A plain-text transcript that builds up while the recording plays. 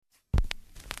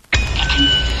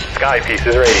Sky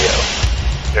Pieces Radio.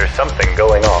 There's something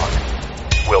going on.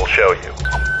 We'll show you.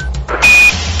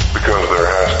 Because there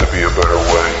has to be a better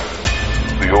way.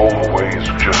 The old ways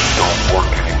just don't work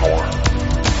anymore.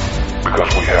 Because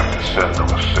we have to send them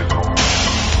a signal.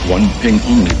 One ping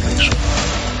only, please.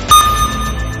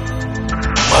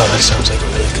 Wow, that sounds like a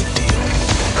really good deal.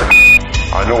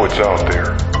 I know it's out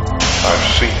there. I've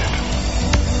seen it.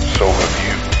 So have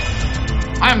you.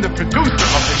 I am the producer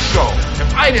of the show.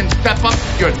 If I didn't step up,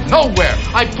 you're nowhere.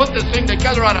 I put this thing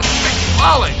together out of straight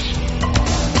polish.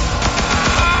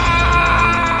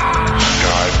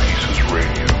 Sky Pieces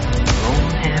Radio.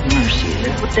 Lord have mercy. Is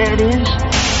that what that is?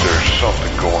 There's something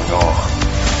going on.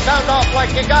 Sound off like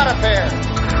you got a pair.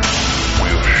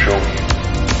 We'll show you.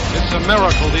 It's a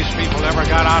miracle these people ever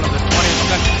got out of the 20th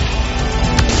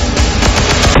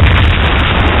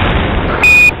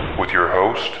century. With your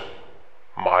host,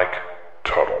 Mike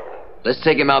Tuttle. Let's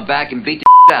take him out back and beat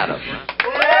the out of him.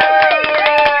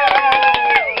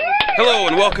 Hello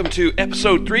and welcome to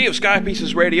episode 3 of Sky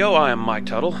Pieces Radio. I am Mike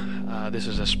Tuttle. This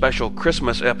is a special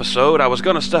Christmas episode. I was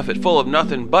going to stuff it full of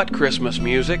nothing but Christmas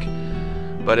music,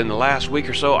 but in the last week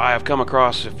or so I have come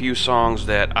across a few songs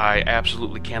that I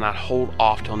absolutely cannot hold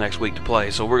off till next week to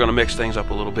play, so we're going to mix things up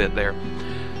a little bit there.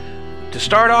 To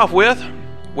start off with,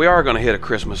 we are going to hit a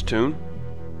Christmas tune.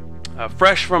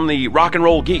 Fresh from the Rock and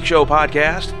Roll Geek Show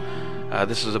podcast.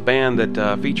 This is a band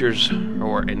that features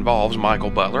or involves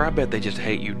Michael Butler. I bet they just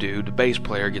hate you, dude. The bass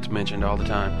player gets mentioned all the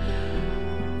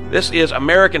time. This is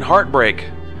American Heartbreak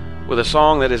with a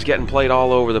song that is getting played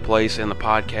all over the place in the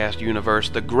podcast universe.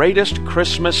 The greatest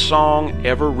Christmas song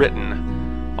ever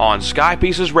written on Sky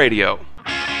Pieces Radio.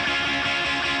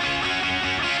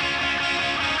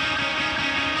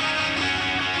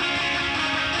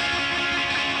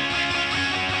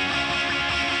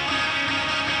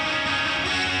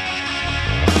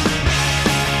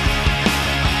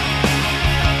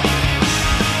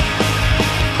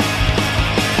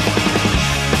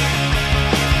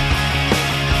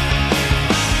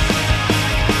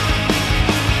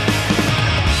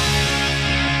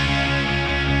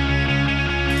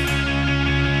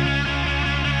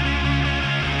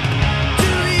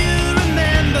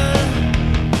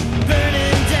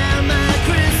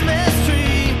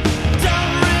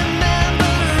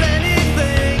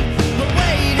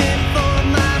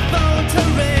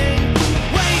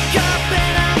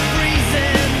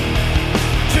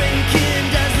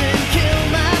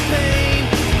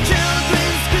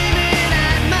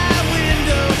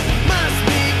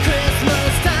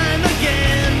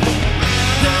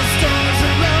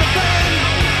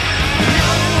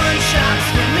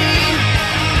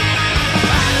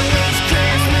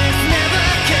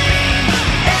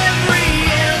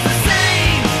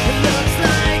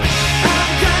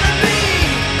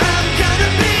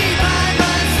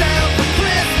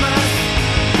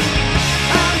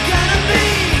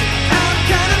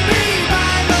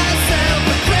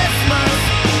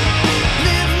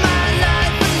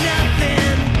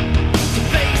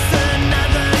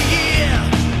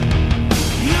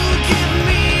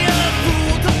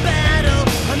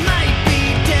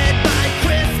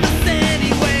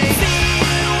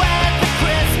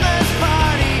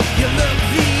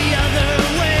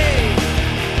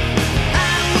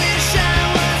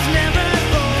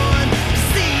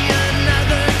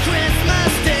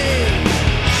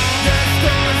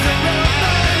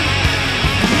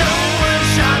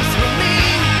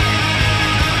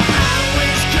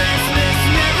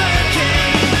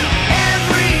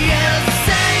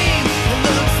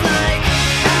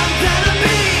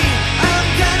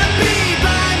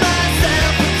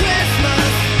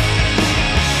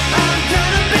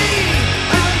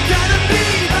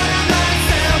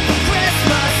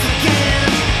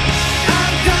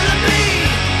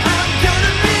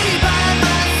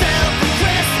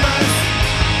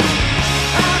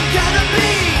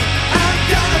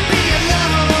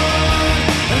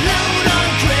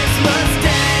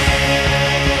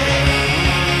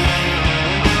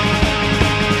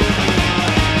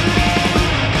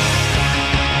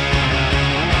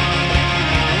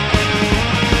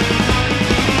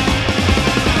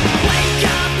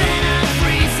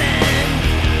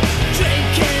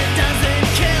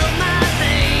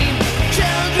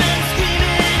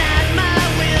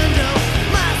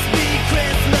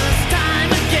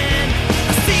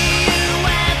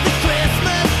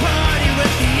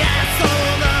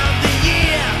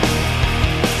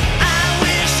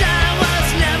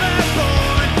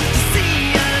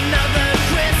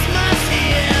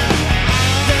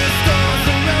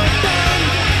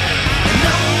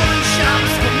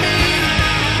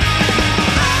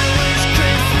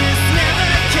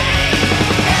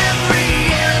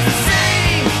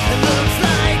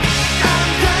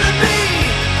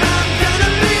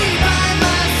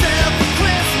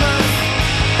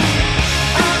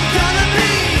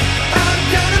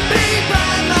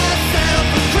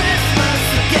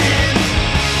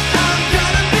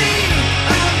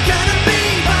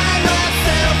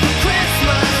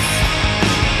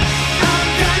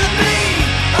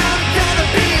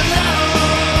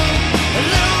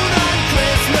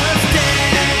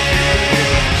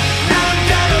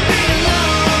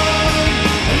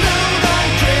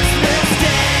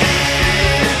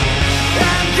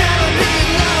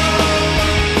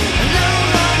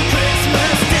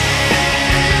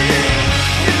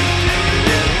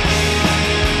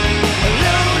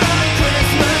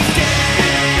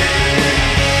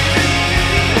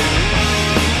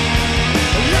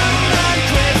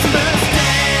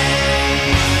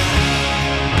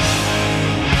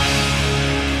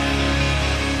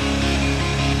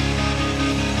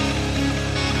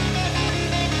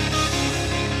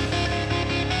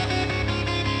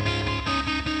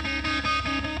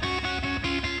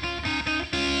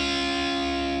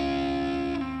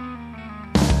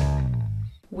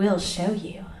 We'll show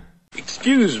you.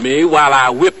 Excuse me while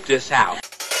I whip this out.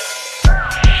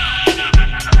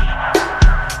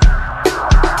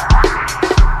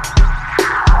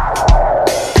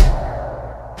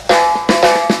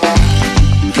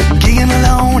 Getting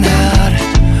alone at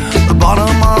the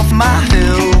bottom of my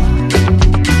hill.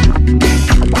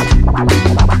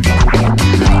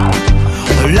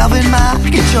 Loving my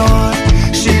guitar,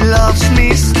 she loves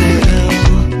me still.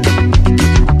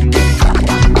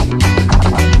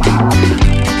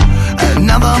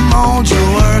 Another mojo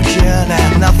working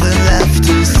and nothing left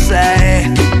to say.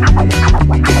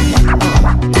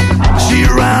 She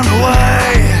ran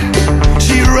away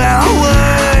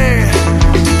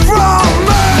from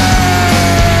me.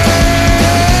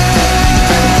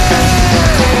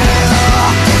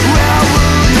 Where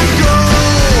will you go?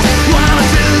 Wanna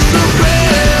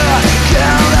disappear?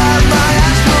 Can't let my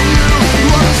eyes from you.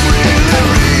 What's really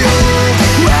real?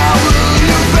 Where will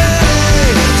you be?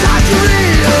 Time to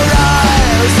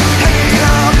realize. Hanging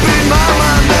up in my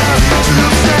mind now. Too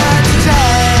sad to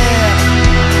die.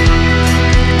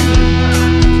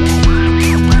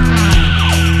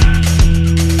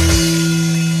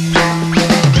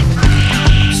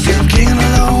 Sinking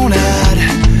alone at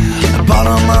the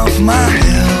bottom of my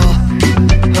hill.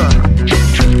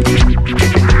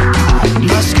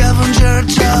 My scavenger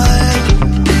child,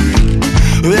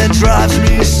 it drives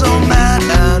me so mad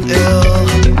and ill.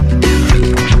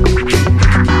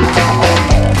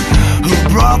 Who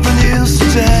brought the news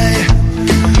today?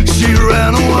 She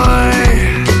ran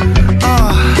away.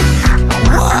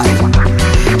 What?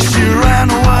 She ran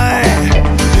away.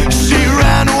 She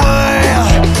ran away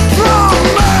from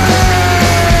me.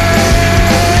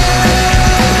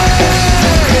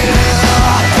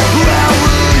 Where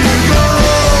will you go?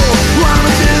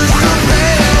 Wanna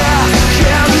disappear?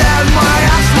 Can't let my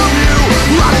eyes from you.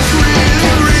 What's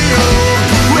really real?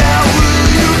 Where will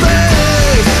you be?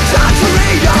 Time to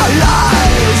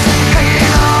realize.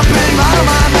 Hanging up in my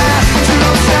mind now. Too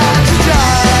sad to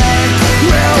die.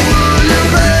 Where will you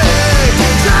be?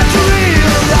 Time to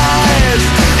realize.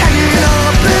 Hanging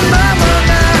up in my mind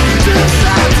now. Too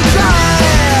sad to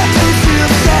die. Too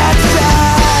sad to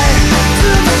die.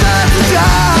 Too sad to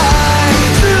die.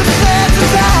 Too sad to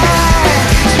die.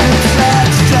 Too sad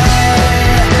to die.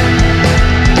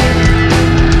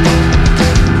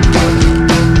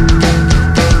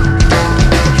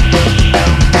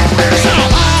 So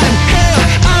I'm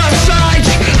here on sight. I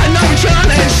know it's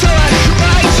on and so I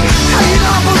right. Hanging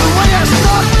up on the way I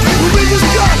stuck. We just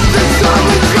got this time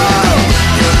we go.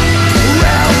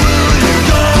 Where will you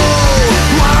go?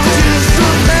 Want to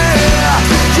disappear?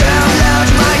 Can't let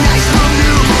my eyes from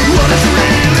you. What is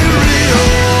really real?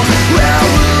 Where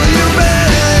will you be?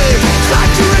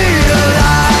 Time to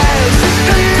realize.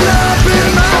 Hanging up in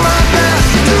my mind now.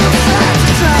 Too sad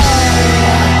to die.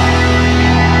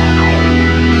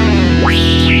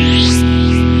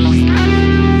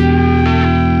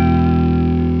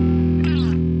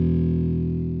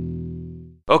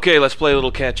 Okay, let's play a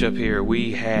little catch up here.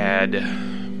 We had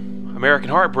American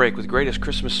Heartbreak with Greatest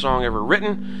Christmas Song Ever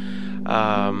Written.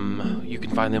 You can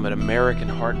find them at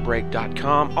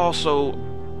AmericanHeartbreak.com. Also,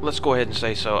 let's go ahead and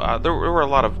say so. There were a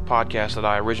lot of podcasts that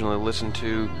I originally listened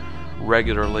to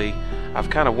regularly.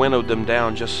 I've kind of winnowed them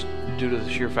down just due to the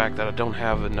sheer fact that I don't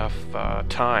have enough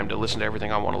time to listen to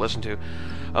everything I want to listen to.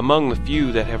 Among the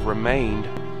few that have remained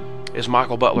is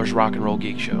Michael Butler's Rock and Roll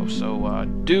Geek Show. So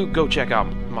do go check out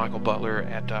Michael Butler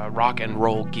at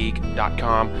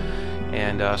rockandrollgeek.com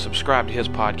and subscribe to his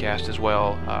podcast as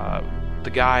well. The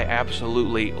guy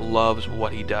absolutely loves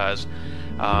what he does.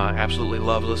 Absolutely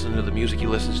loves listening to the music he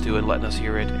listens to and letting us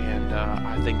hear it. And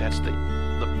I think that's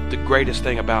the greatest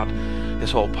thing about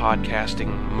this whole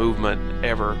podcasting movement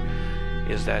ever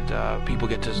is that people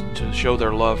get to show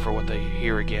their love for what they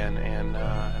hear again, and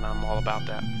I'm all about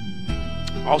that.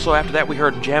 Also, after that, we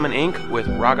heard Jammin' Inc. with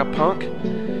Raga Punk,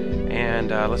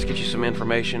 and let's get you some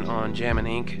information on Jammin'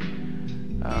 Inc.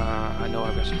 I know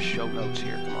I've got some show notes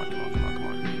here. Come on.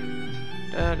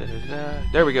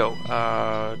 There we go.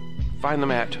 Find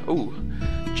them at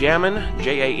Jammin,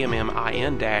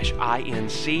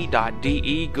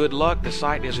 JAMMIN-INC.de. Good luck. The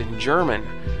site is in German.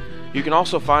 You can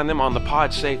also find them on the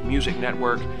PodSafe Music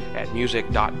Network at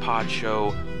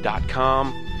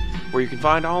music.podshow.com, where you can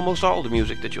find almost all the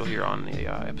music that you'll hear on the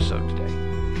episode today.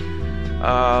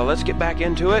 Let's get back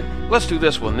into it. Let's do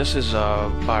this one. This is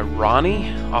by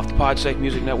Ronnie off the PodSafe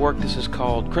Music Network. This is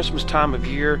called Christmas Time of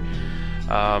Year.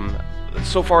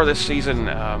 So far this season,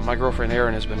 my girlfriend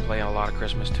Erin has been playing a lot of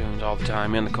Christmas tunes all the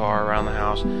time, in the car, around the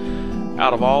house.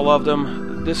 Out of all of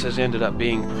them, this has ended up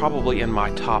being probably in my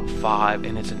top 5,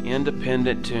 and it's an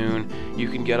independent tune you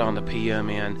can get on the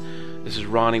PMN. This is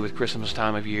Ronnie with Christmas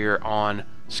Time of Year on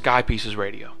Sky Pieces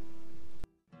Radio.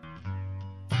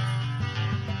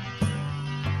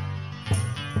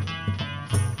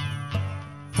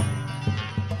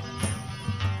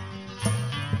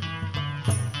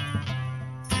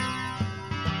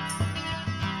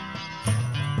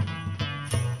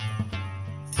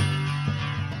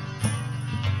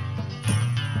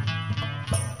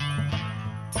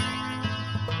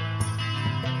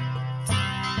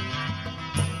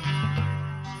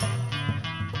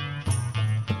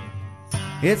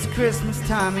 It's Christmas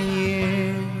time of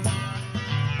year,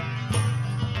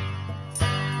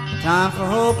 time for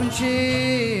hope and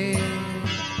cheer.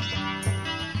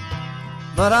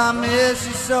 But I miss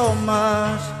you so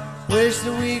much, wish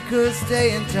that we could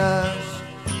stay in touch,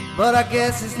 but I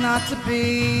guess it's not to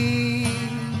be.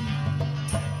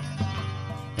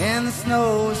 And the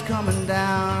snow is coming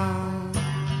down,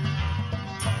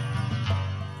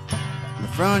 the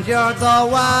front yard's all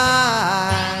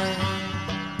wide.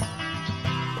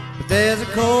 There's a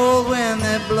cold wind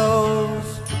that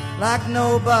blows like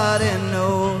nobody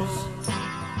knows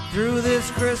through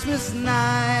this Christmas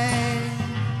night.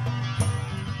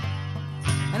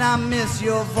 And I miss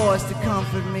your voice to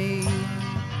comfort me,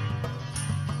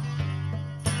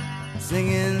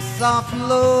 singing soft and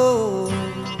low.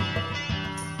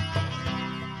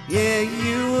 Yeah,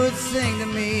 you would sing to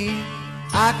me,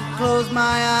 I could close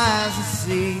my eyes and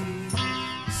see,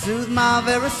 soothe my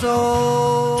very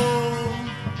soul.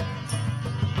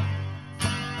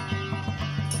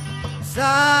 Silent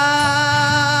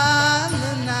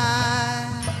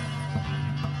night,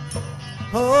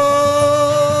 holy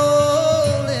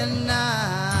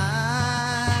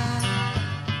night,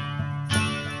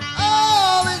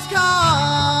 all is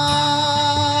calm,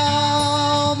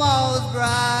 all is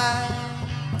bright.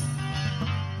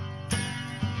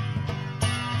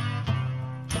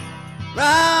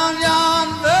 Round yon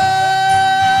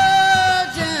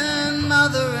virgin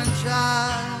mother and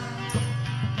child,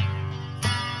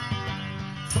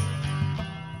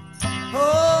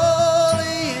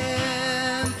 holy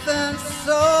infant,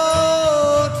 so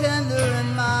tender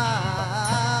and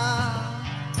mild,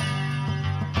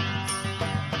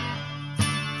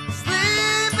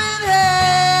 sleep in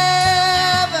heavenly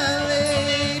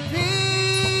peace,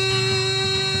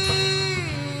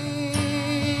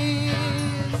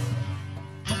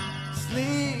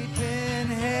 sleep in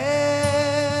heavenly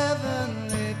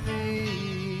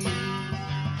peace.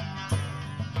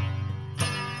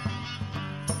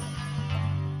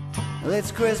 Well,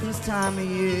 it's Christmas time of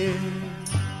year,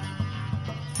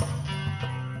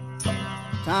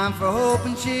 time for hope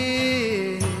and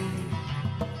cheer.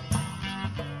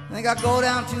 I think I'll go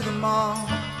down to the mall,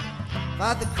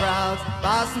 fight the crowds,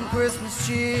 buy some Christmas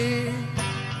cheer.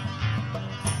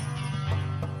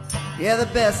 Yeah, the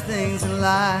best things in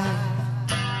life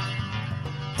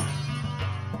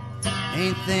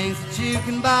ain't things that you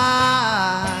can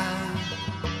buy,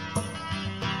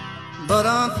 but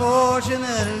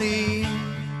unfortunately,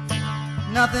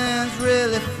 nothing's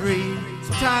really free.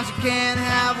 Sometimes you can't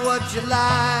have what you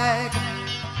like,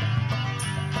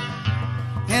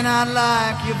 and I'd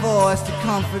like your voice to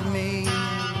comfort me,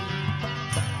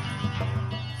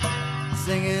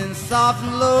 singing soft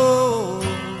and low.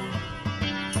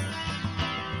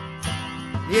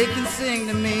 You can sing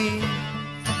to me,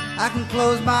 I can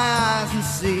close my eyes and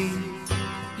see,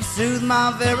 you soothe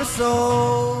my very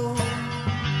soul.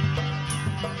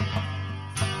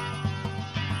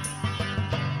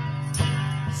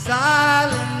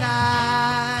 Silent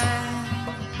night,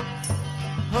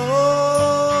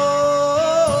 holy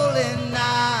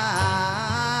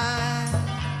night,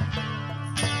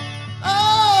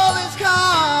 all is calm,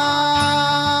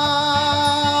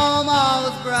 all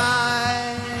is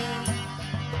bright.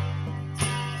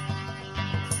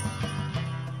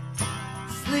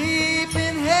 Sleep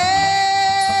in heavenly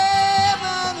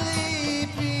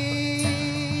peace,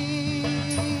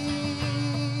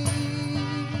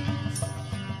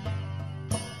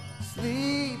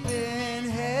 sleep in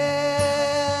heavenly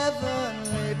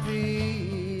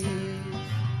peace.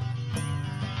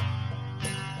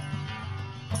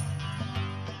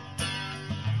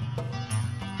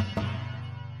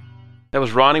 That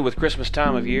was Ronnie with Christmas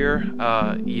Time of Year.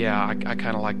 Yeah, I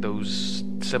kind of like those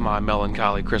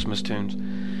semi-melancholy Christmas tunes.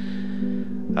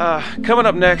 Coming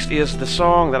up next is the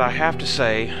song that I have to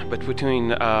say, but between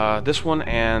this one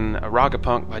and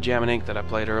Ragapunk by Jam and Ink that I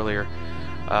played earlier,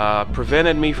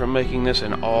 prevented me from making this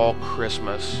an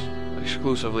all-Christmas,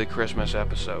 exclusively Christmas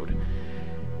episode.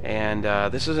 And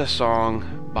this is a song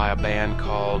by a band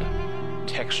called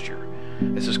Texture.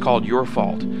 This is called Your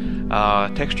Fault.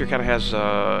 Texture kind of has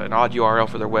an odd URL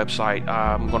for their website.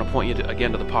 I'm going to point you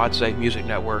again to the PodSafe Music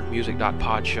Network,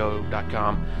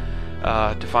 music.podshow.com,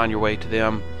 to find your way to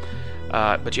them.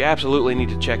 But you absolutely need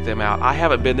to check them out. I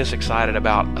haven't been this excited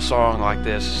about a song like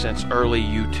this since early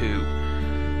U2.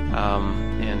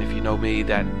 And if you know me,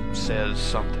 that says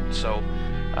something. So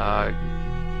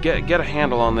get a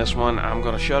handle on this one. I'm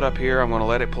going to shut up here. I'm going to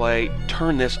let it play.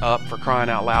 Turn this up, for crying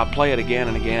out loud. Play it again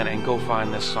and again, and go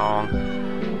find this song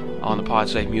on the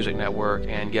PodSafe Music Network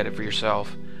and get it for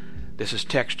yourself. This is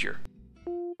Texture.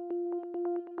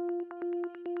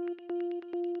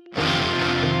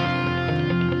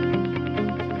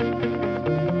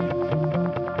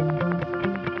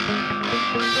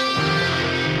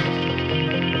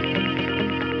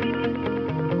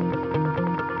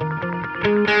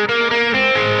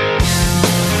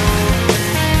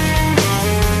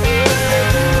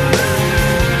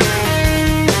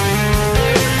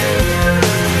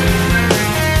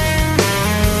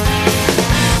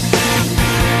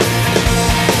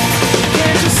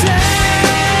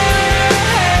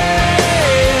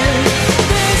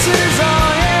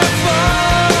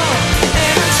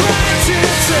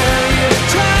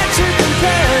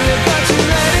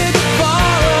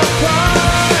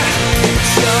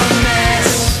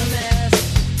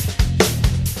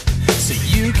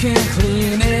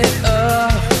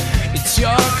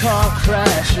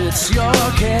 It's your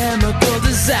chemical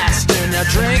disaster. Now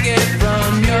drink it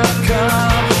from your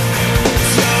cup.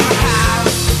 It's your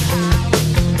house.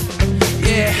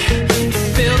 Yeah, you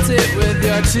built it with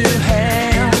your two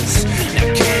hands.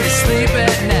 Now can you sleep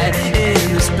at night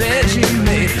in this bed you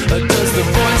made? Or does the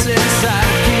voice inside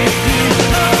keep you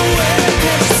awake?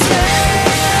 Can't you say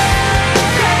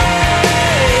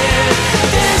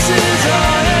this is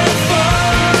all your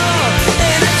fault?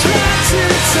 And I tried to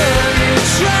tell you,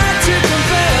 tried to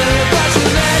compare you, but you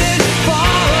let it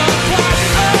fall apart.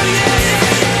 Oh yeah,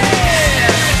 yeah, yeah.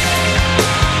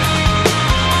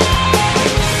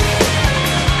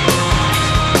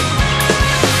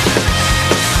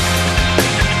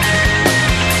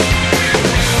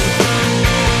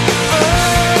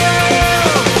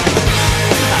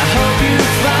 I hope you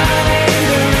find a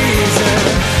reason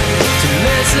to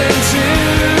listen to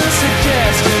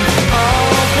suggestion.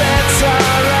 All bets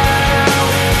are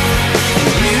out.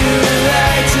 You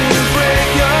like to break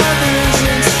your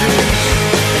losing streak.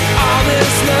 And all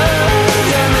this love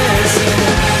you're missing,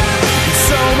 and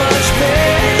so much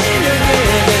pain you're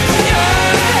giving. Your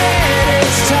head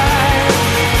is tight,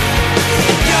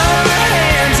 and your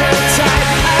hands are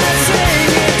tight. I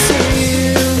sing it to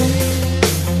you.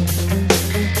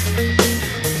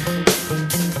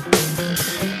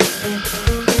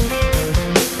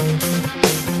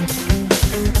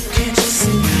 Can't you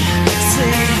see, can't you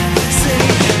say,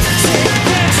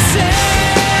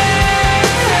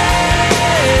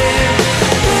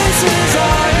 this is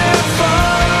all your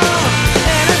fault?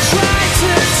 And I tried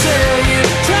to tell you,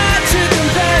 tried to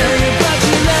compare you, but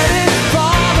you let it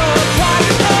fall apart.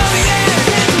 Oh yeah,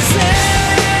 can't you say,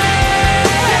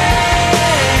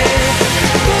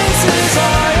 this is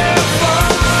all your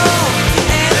fault?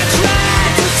 And I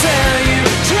tried to tell you,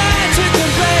 tried to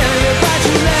compare you, but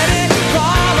you let it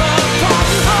fall apart.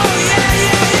 Oh yeah,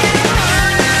 yeah,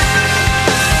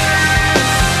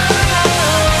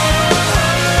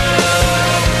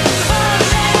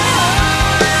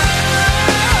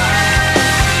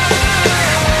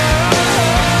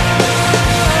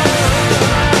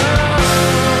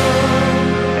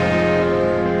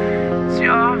 it's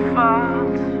your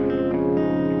fault.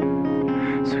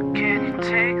 So can you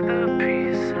take the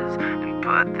pieces and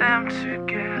put them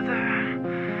together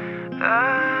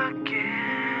again?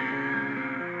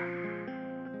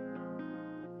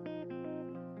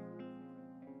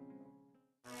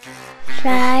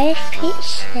 Sky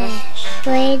Pieces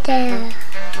Radio.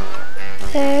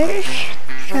 There's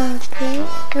something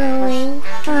going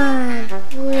on.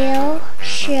 We'll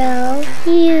show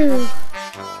you.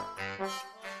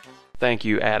 Thank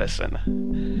you,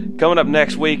 Addison. Coming up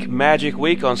next week, Magic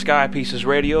Week on Sky Pieces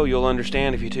Radio. You'll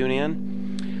understand if you tune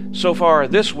in. So far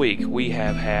this week, we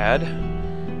have had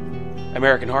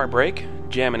American Heartbreak,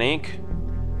 Jammin' Inc.,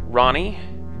 Ronnie,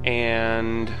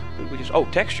 and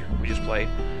Texture we just played.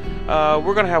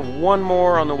 We're going to have one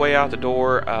more on the way out the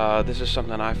door. This is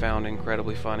something I found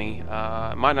incredibly funny.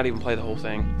 Might not even play the whole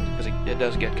thing because it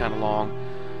does get kind of long.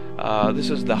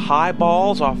 This is the High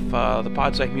Balls off the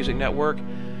PodSafe Music Network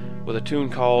with a tune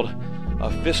called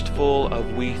A Fistful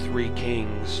of We Three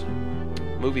Kings.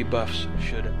 Movie buffs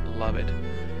should love it.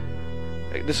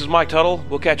 This is Mike Tuttle.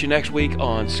 We'll catch you next week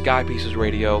on Sky Pieces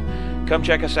Radio. Come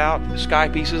check us out,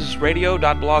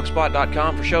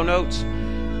 skypiecesradio.blogspot.com for show notes.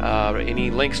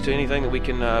 Any links to anything that we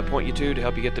can point you to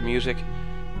help you get the music.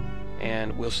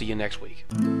 And we'll see you next week.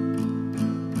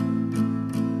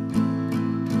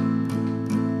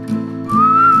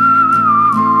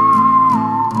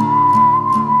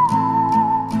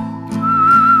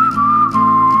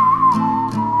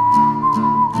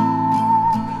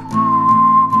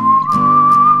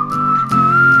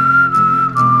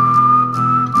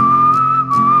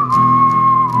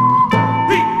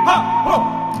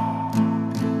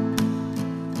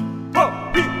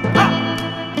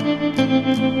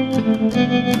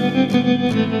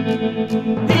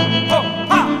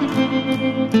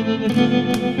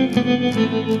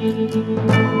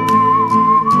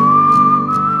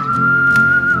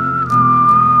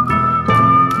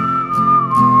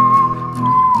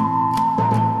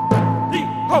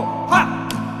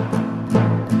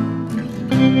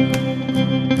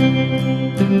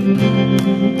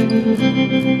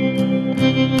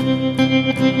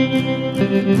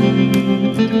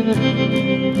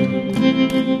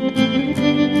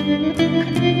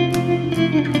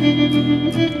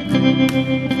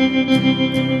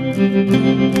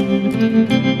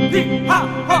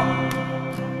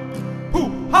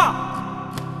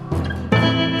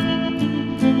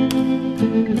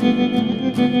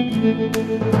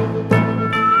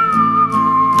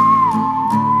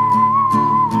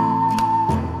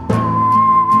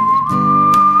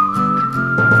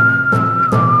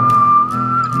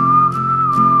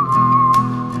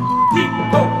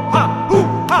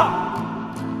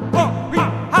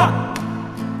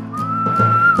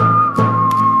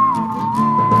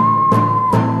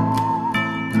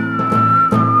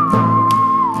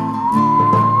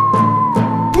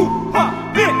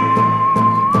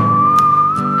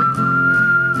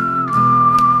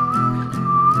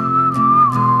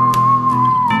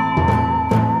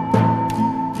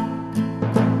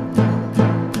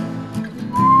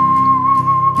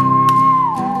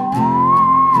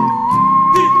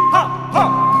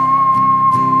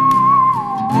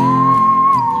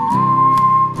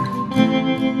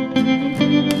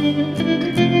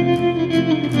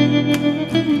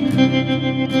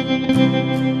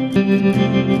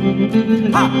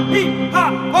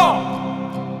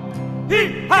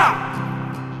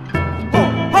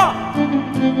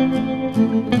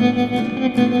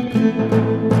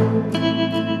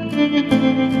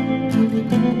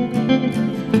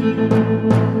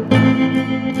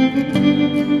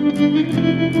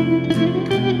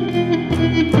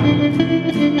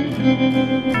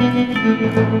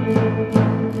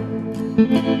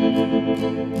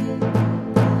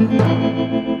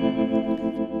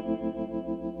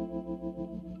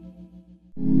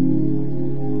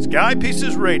 Sky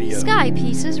Pieces Radio. Sky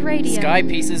Pieces Radio. Sky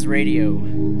Pieces Radio.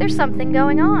 There's something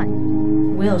going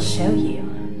on. We'll show you.